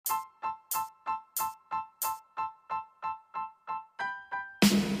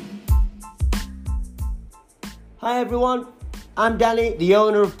Hi everyone, I'm Danny, the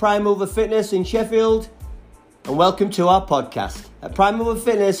owner of Prime Mover Fitness in Sheffield, and welcome to our podcast. At Prime Mover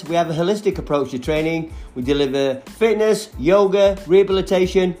Fitness, we have a holistic approach to training. We deliver fitness, yoga,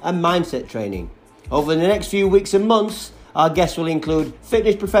 rehabilitation and mindset training. Over the next few weeks and months, our guests will include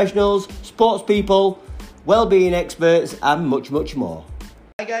fitness professionals, sports people, well-being experts and much, much more.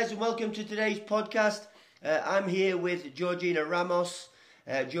 Hi guys, and welcome to today's podcast. I'm here with Georgina Ramos.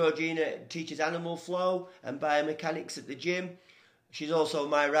 Georgina teaches animal flow and biomechanics at the gym. She's also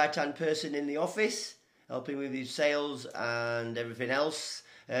my right-hand person in the office, helping with his sales and everything else.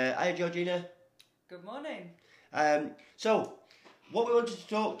 Hi Georgina. Good morning. So, what we wanted to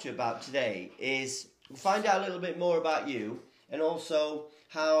talk to you about today is find out a little bit more about you and also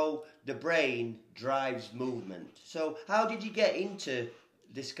how the brain drives movement. So, how did you get into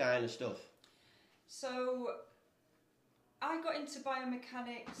this kind of stuff? So, I got into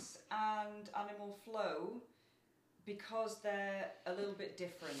biomechanics and animal flow because they're a little bit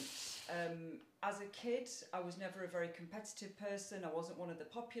different. As a kid, I was never a very competitive person. I wasn't one of the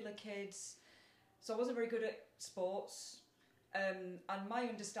popular kids. So I wasn't very good at sports. And my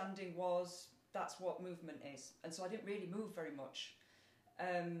understanding was that's what movement is. And so I didn't really move very much.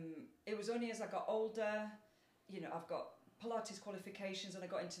 It was only as I got older, I've got Pilates qualifications, and I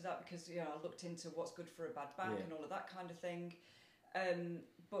got into that because I looked into what's good for a bad back and all of that kind of thing.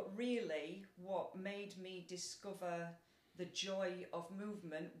 But really, what made me discover the joy of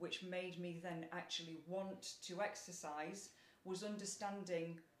movement, which made me then actually want to exercise, was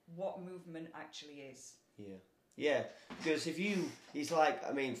understanding what movement actually is. Yeah, because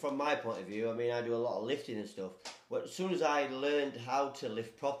from my point of view, I do a lot of lifting and stuff. But as soon as I learned how to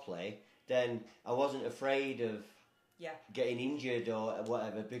lift properly, then I wasn't afraid of getting injured or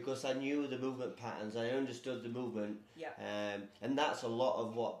whatever, because I knew the movement patterns, I understood the movement, and that's a lot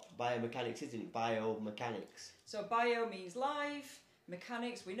of what biomechanics is, isn't it? Biomechanics. So bio means live,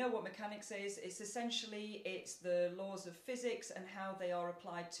 mechanics, we know what mechanics is. It's the laws of physics and how they are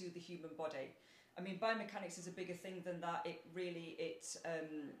applied to the human body. Biomechanics is a bigger thing than that. It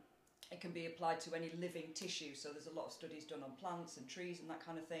can be applied to any living tissue. So there's a lot of studies done on plants and trees and that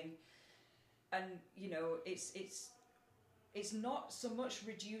kind of thing. And it's not so much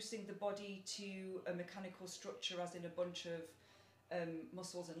reducing the body to a mechanical structure as in a bunch of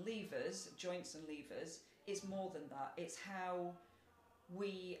muscles and levers, joints and levers. It's more than that. It's how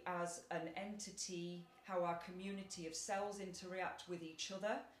we as an entity, how our community of cells interact with each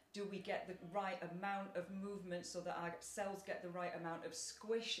other. Do we get the right amount of movement so that our cells get the right amount of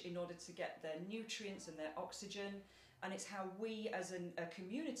squish in order to get their nutrients and their oxygen? And it's how we as a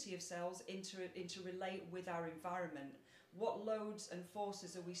community of cells interrelate with our environment. What loads and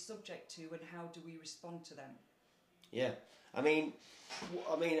forces are we subject to, and how do we respond to them? Yeah,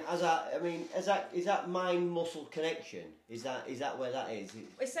 is that mind-muscle connection? Is that where that is?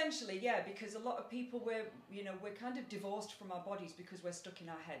 Essentially, yeah, because a lot of people we're kind of divorced from our bodies because we're stuck in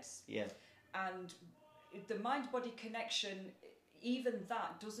our heads. Yeah. And the mind-body connection, even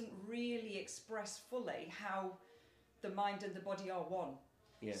that doesn't really express fully how the mind and the body are one.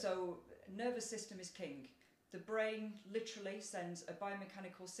 Yeah. So nervous system is king. The brain literally sends a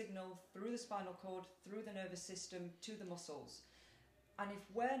biomechanical signal through the spinal cord, through the nervous system, to the muscles. And if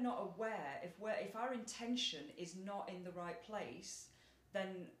we're not aware, if our intention is not in the right place,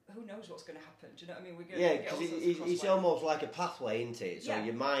 then who knows what's going to happen? Do you know what I mean? Because it's almost like a pathway, isn't it? So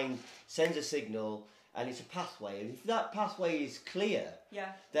your mind sends a signal, and it's a pathway. And if that pathway is clear,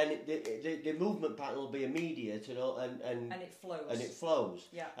 then the movement pattern will be immediate, and it flows.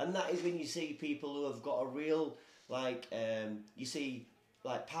 Yeah. And that is when you see people who have got a real, you see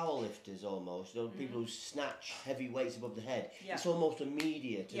like power lifters almost, people who snatch heavy weights above the head. Yeah. It's almost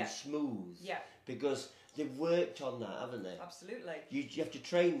immediate and smooth. Yeah. Because they've worked on that, haven't they? Absolutely. You have to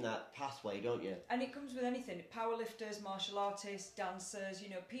train that pathway, don't you? And it comes with anything. Powerlifters, martial artists, dancers,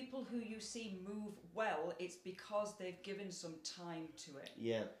 people who you see move well, it's because they've given some time to it.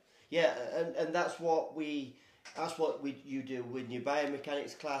 Yeah. Yeah, and that's what you do with your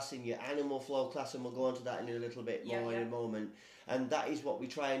biomechanics class and your animal flow class, and we'll go on to that in a little bit more in a moment. And that is what we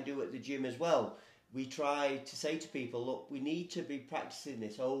try and do at the gym as well. We try to say to people, look, we need to be practicing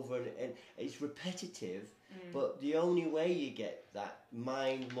this over, and it's repetitive, but the only way you get that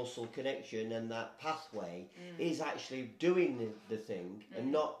mind-muscle connection and that pathway is actually doing the thing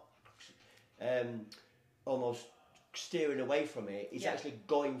and not almost steering away from it. It's actually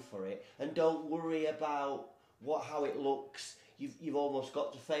going for it, and don't worry about how it looks. You've almost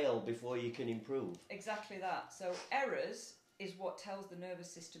got to fail before you can improve. Exactly that. So errors is what tells the nervous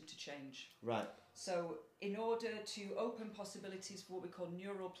system to change. Right. So in order to open possibilities for what we call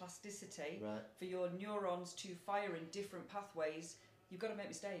neural plasticity, Right. for your neurons to fire in different pathways, you've got to make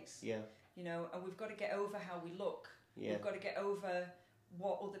mistakes. Yeah. You know, and we've got to get over how we look. Yeah. We've got to get over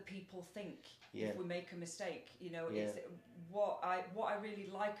what other people think if we make a mistake. You know, it's what I really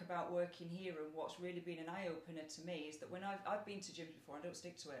like about working here, and what's really been an eye opener to me is that when I've been to gyms before, I don't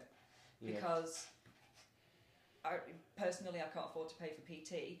stick to it because personally I can't afford to pay for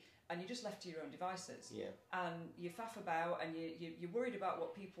PT, and you're just left to your own devices. Yeah. And you faff about, and you're worried about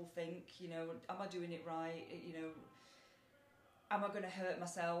what people think. You know, am I doing it right? You know, am I going to hurt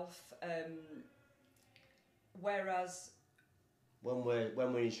myself? Whereas when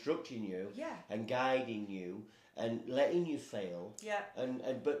we're instructing you and guiding you and letting you fail, and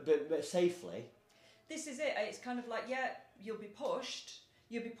but safely. This is it. It's kind of like, you'll be pushed.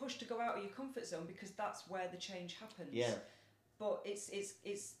 You'll be pushed to go out of your comfort zone because that's where the change happens. Yeah. But it's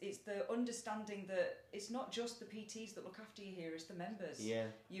the understanding that it's not just the PTs that look after you here, it's the members. Yeah.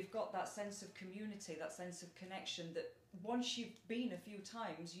 You've got that sense of community, that sense of connection that once you've been a few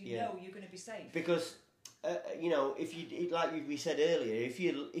times, you know you're going to be safe. Because, you know, if you, like we said earlier, if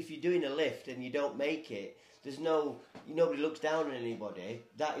you're doing a lift and you don't make it, nobody looks down on anybody.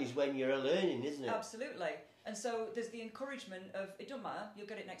 That is when you're learning, isn't it? Absolutely. And so there's the encouragement of, it doesn't matter, you'll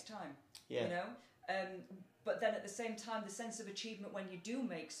get it next time. Yeah. You know? But then at the same time, the sense of achievement when you do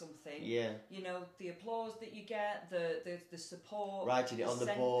make something, you know, the applause that you get, the support, writing it on the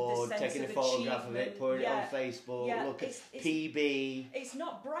board, taking a photograph of it, putting it on Facebook, look at PB. It's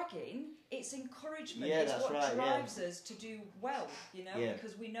not bragging, it's encouragement. Yeah, it's that's what right, drives us to do well, you know,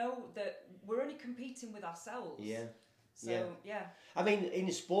 because we know that we're only competing with ourselves. Yeah. So, I mean,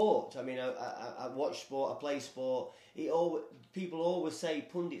 in sport, I mean, I watch sport, I play sport. People always say,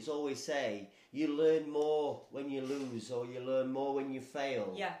 pundits always say, you learn more when you lose, or you learn more when you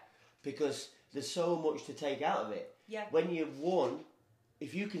fail. Yeah. Because there's so much to take out of it. Yeah. When you've won,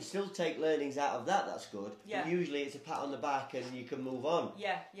 if you can still take learnings out of that, that's good. Yeah. But usually it's a pat on the back and you can move on.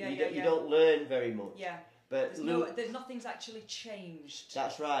 Yeah, you don't learn very much. Yeah. But there's nothing's actually changed.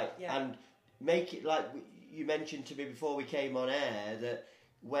 That's right. Yeah. And make it like you mentioned to me before we came on air, that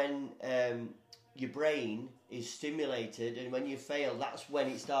when your brain is stimulated and when you fail, that's when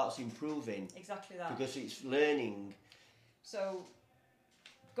it starts improving. Exactly that. Because it's learning. So,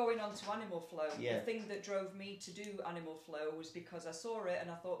 going on to Animal Flow, the thing that drove me to do Animal Flow was because I saw it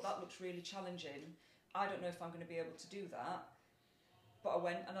and I thought, that looks really challenging. I don't know if I'm going to be able to do that. But I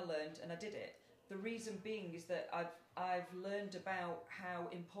went and I learned and I did it. The reason being is that I've learned about how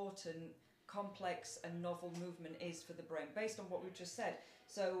important complex and novel movement is for the brain, based on what we've just said.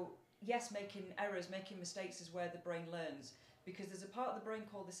 So yes, making errors, making mistakes is where the brain learns, because there's a part of the brain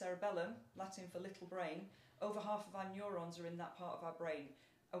called the cerebellum, Latin for little brain. Over half of our neurons are in that part of our brain,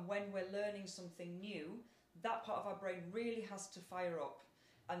 and when we're learning something new, that part of our brain really has to fire up.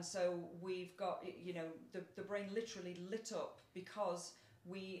 And so we've got, you know, the brain literally lit up because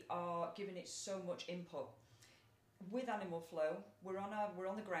we are giving it so much input. With Animal Flow, we're on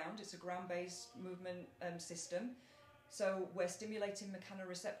the ground. It's a ground-based movement system. So we're stimulating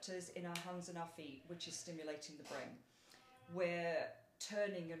mechanoreceptors in our hands and our feet, which is stimulating the brain. We're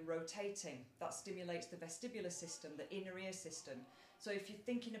turning and rotating. That stimulates the vestibular system, the inner ear system. So if you're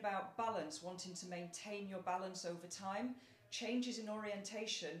thinking about balance, wanting to maintain your balance over time, changes in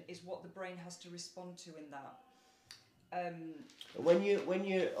orientation is what the brain has to respond to in that. When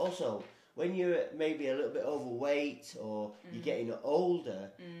you're maybe a little bit overweight or you're getting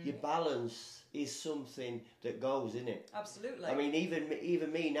older, your balance is something that goes, isn't it? Absolutely. I mean,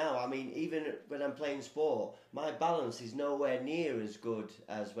 even me now, I mean, even when I'm playing sport, my balance is nowhere near as good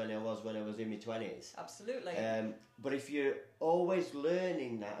as when I was in my 20s. Absolutely. But if you're always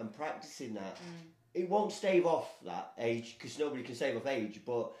learning that and practicing that, it won't stave off that age, because nobody can stave off age,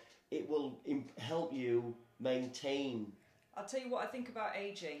 but it will help you maintain. I'll tell you what I think about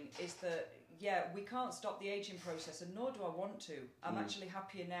ageing is that, we can't stop the ageing process, and nor do I want to. I'm actually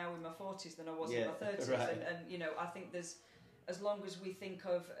happier now in my 40s than I was in my 30s. Right. And you know, I think there's, as long as we think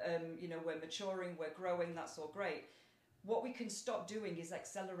of, you know, we're maturing, we're growing, that's all great. What we can stop doing is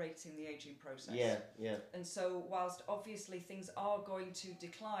accelerating the ageing process. Yeah, yeah. And so whilst obviously things are going to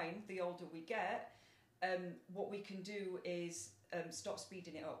decline the older we get, what we can do is stop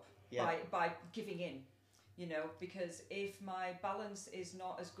speeding it up by giving in. You know, because if my balance is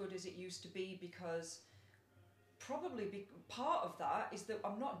not as good as it used to be, because probably part of that is that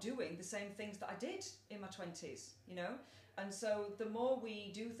I'm not doing the same things that I did in my 20s, you know? And so the more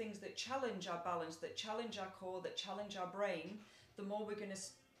we do things that challenge our balance, that challenge our core, that challenge our brain, the more we're going to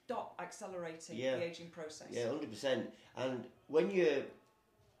stop accelerating Yeah. the aging process. Yeah, 100%. And when you're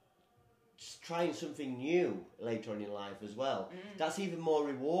trying something new later on in life as well, that's even more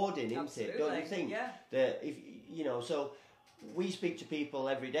rewarding, isn't it? Don't you think? Yeah. That if you know, so we speak to people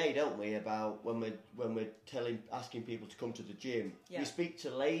every day, don't we, about when we're asking people to come to the gym. Yeah. We speak to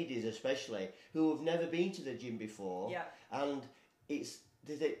ladies especially who have never been to the gym before, Yeah. and it's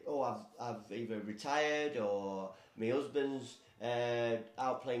they think, oh, I've either retired or my husband's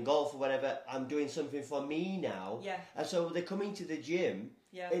out playing golf or whatever. I'm doing something for me now, Yeah. and so they're coming to the gym.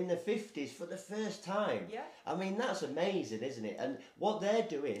 Yeah. In the 50s for the first time. Yeah. I mean, that's amazing, isn't it? And what they're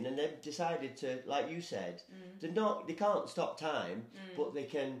doing, and they've decided to, like you said, they can't stop time, but they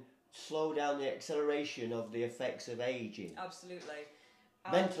can slow down the acceleration of the effects of aging, Absolutely.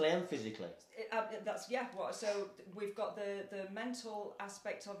 mentally and physically. So we've got the mental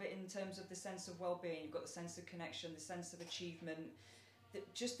aspect of it in terms of the sense of well-being. You've got the sense of connection, the sense of achievement,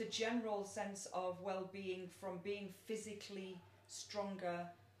 just the general sense of well-being from being physically stronger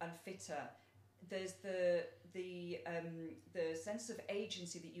and fitter. There's the sense of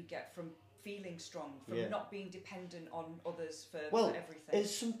agency that you get from feeling strong, from not being dependent on others for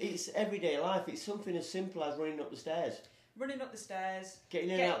everything. It's everyday life. It's something as simple as running up the stairs. Running up the stairs,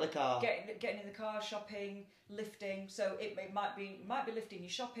 getting in and out of the car, getting in the car, shopping, lifting. So it might be lifting your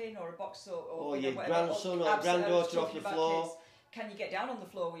shopping or a box or your whatever. grandson or granddaughter off the floor. Kids. Can you get down on the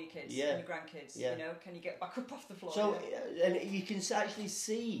floor with your kids and your grandkids? Yeah. You know, can you get back up off the floor? So, and you can actually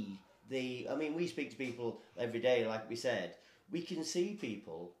see I mean, we speak to people every day, like we said. We can see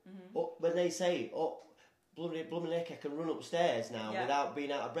people when they say, "Oh, blooming heck, I can run upstairs now without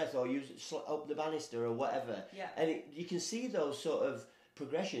being out of breath, or use up the banister or whatever." Yeah. And you can see those sort of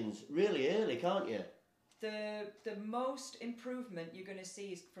progressions really early, can't you? The most improvement you're going to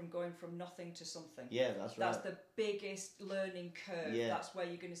see is from going from nothing to something. Yeah, that's right. That's the biggest learning curve. Yeah. That's where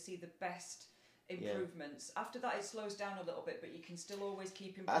you're going to see the best improvements. After that, it slows down a little bit, but you can still always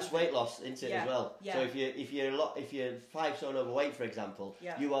keep improving. That's weight loss, isn't it, as well? Yeah. So if you're 5 stone overweight, for example,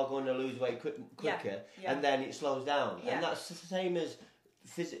 you are going to lose weight quicker, and then it slows down. Yeah. And that's the same as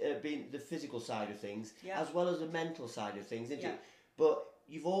being the physical side of things, as well as the mental side of things, isn't it? But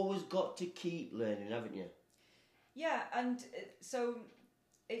you've always got to keep learning, haven't you? Yeah, and so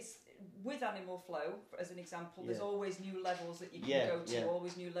it's with Animal Flow, as an example, there's always new levels that you can go to,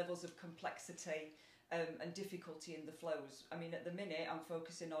 always new levels of complexity and difficulty in the flows. I mean, at the minute, I'm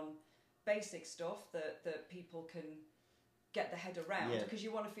focusing on basic stuff that people can get their head around, because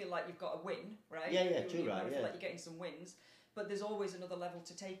you want to feel like you've got a win, right? Yeah, you want to feel like yeah. you're getting some wins, but there's always another level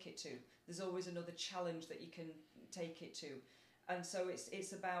to take it to. There's always another challenge that you can take it to. And so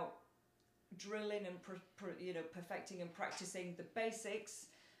it's about drilling and perfecting and practicing the basics,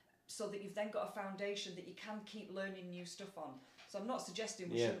 so that you've then got a foundation that you can keep learning new stuff on. So I'm not suggesting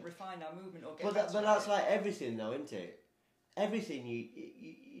we shouldn't refine our movement or get better. But that's like everything, though, isn't it? Everything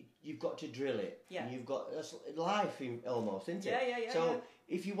you've got to drill it. Yeah. You've got that's life almost, isn't it? Yeah. So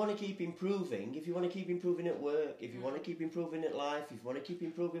if you want to keep improving, if you want to keep improving at work, if you want to keep improving at life, if you want to keep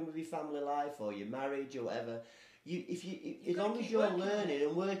improving with your family life or your marriage or whatever, as long as you're learning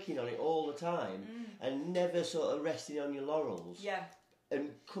and working on it all the time and never sort of resting on your laurels, and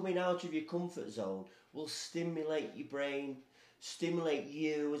coming out of your comfort zone will stimulate your brain, stimulate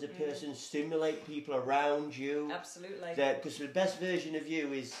you as a person, stimulate people around you. Absolutely. Because the best version of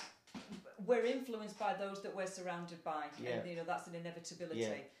you is... We're influenced by those that we're surrounded by, Yeah. and that's an inevitability.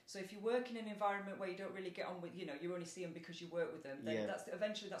 Yeah. So if you work in an environment where you don't really get on with, you only see them because you work with them, then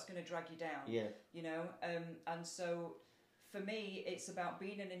eventually that's going to drag you down. Yeah. And so for me, it's about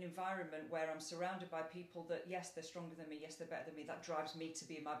being in an environment where I'm surrounded by people that, yes, they're stronger than me, yes, they're better than me. That drives me to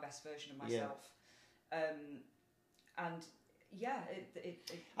be my best version of myself. I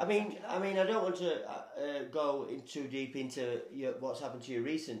don't want to go in too deep into what's happened to you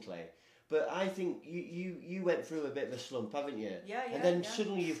recently, but I think you went through a bit of a slump, haven't you? And then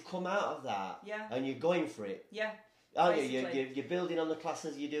suddenly you've come out of that, and you're going for it. Yeah. Aren't you? You're building on the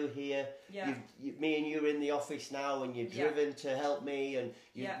classes you do here. Yeah. Me and you are in the office now, and you're driven to help me, and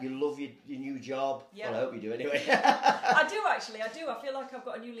you love your new job. Yeah. Well, I hope you do anyway. I do actually. I feel like I've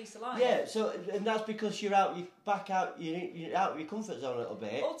got a new lease of life. Yeah. So, and that's because you're out of your comfort zone a little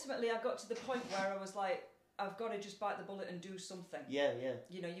bit. Ultimately, I got to the point where I was like, I've got to just bite the bullet and do something. Yeah.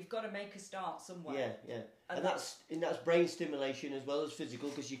 You've got to make a start somewhere. Yeah. And that's brain stimulation as well as physical,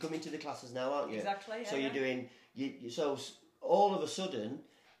 because you come into the classes now, aren't you? Exactly. So you're doing. So all of a sudden,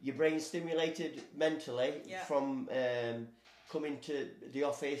 your brain's stimulated mentally from coming to the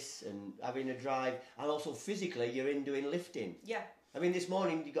office and having a drive, and also physically, you're in doing lifting. Yeah. I mean, this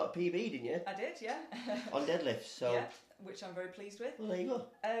morning you got a PB, didn't you? I did, yeah. On deadlifts, so. Yeah. which I'm very pleased with. Well, there you go.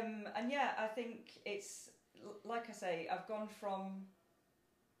 And yeah, I think it's, like I say, I've gone from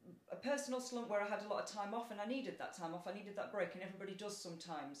a personal slump where I had a lot of time off, and I needed that time off, I needed that break, and everybody does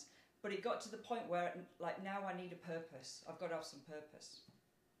sometimes. But it got to the point where, like, now I need a purpose. I've got to have some purpose.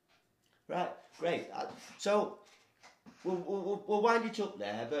 Right, great. So we'll wind it up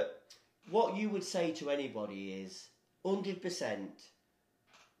there, but what you would say to anybody is 100%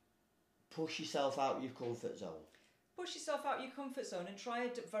 push yourself out of your comfort zone. Push yourself out of your comfort zone and try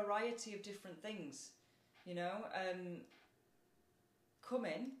a variety of different things. You know, come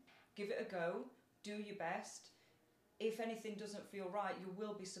in, give it a go, do your best. If anything doesn't feel right, you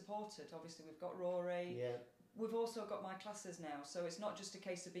will be supported. Obviously, we've got Rory. Yeah. We've also got my classes now, so it's not just a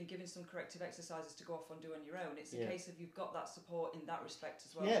case of being given some corrective exercises to go off and do on your own. It's a case of you've got that support in that respect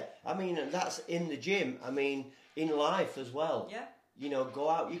as well. Yeah, I mean, and that's in the gym. I mean, in life as well. Yeah. You know, go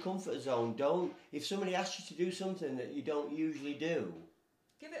out your comfort zone. Don't, if somebody asks you to do something that you don't usually do,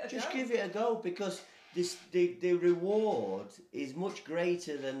 give it a go. Just give it a go, because the reward is much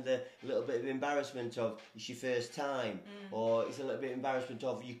greater than the little bit of embarrassment of it's your first time, or it's a little bit of embarrassment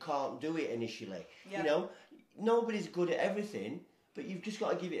of you can't do it initially. Yeah. You know, nobody's good at everything, but you've just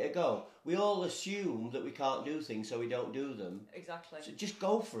got to give it a go. We all assume that we can't do things, so we don't do them. Exactly. So just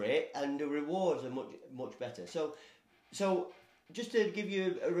go for it, and the rewards are much better. So just to give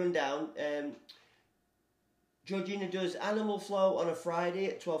you a rundown, Georgina does Animal Flow on a Friday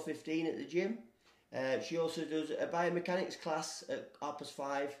at 12:15 at the gym. She also does a biomechanics class at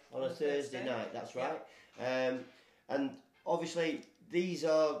 5:30 on a Thursday night. That's right. Yeah. And obviously these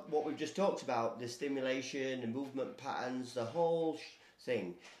are what we've just talked about: the stimulation, the movement patterns, the whole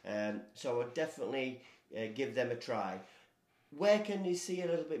thing. So I'd definitely give them a try. Where can you see a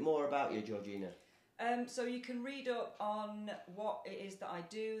little bit more about you, Georgina? So you can read up on what it is that I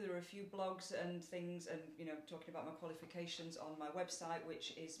do. There are a few blogs and things, and talking about my qualifications on my website,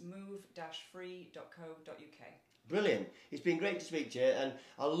 which is move-free.co.uk. Brilliant. It's been great to speak to you, and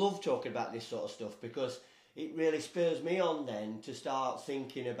I love talking about this sort of stuff because it really spurs me on then to start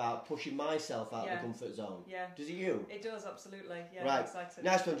thinking about pushing myself out of the comfort zone. Yeah. Does it you? It does, absolutely. Yeah, right. I'm excited.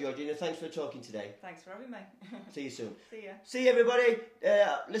 Nice one, Georgina. Thanks for talking today. Thanks for having me. See you soon. See ya. See you, everybody.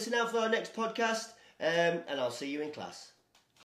 Listen out for our next podcast, and I'll see you in class.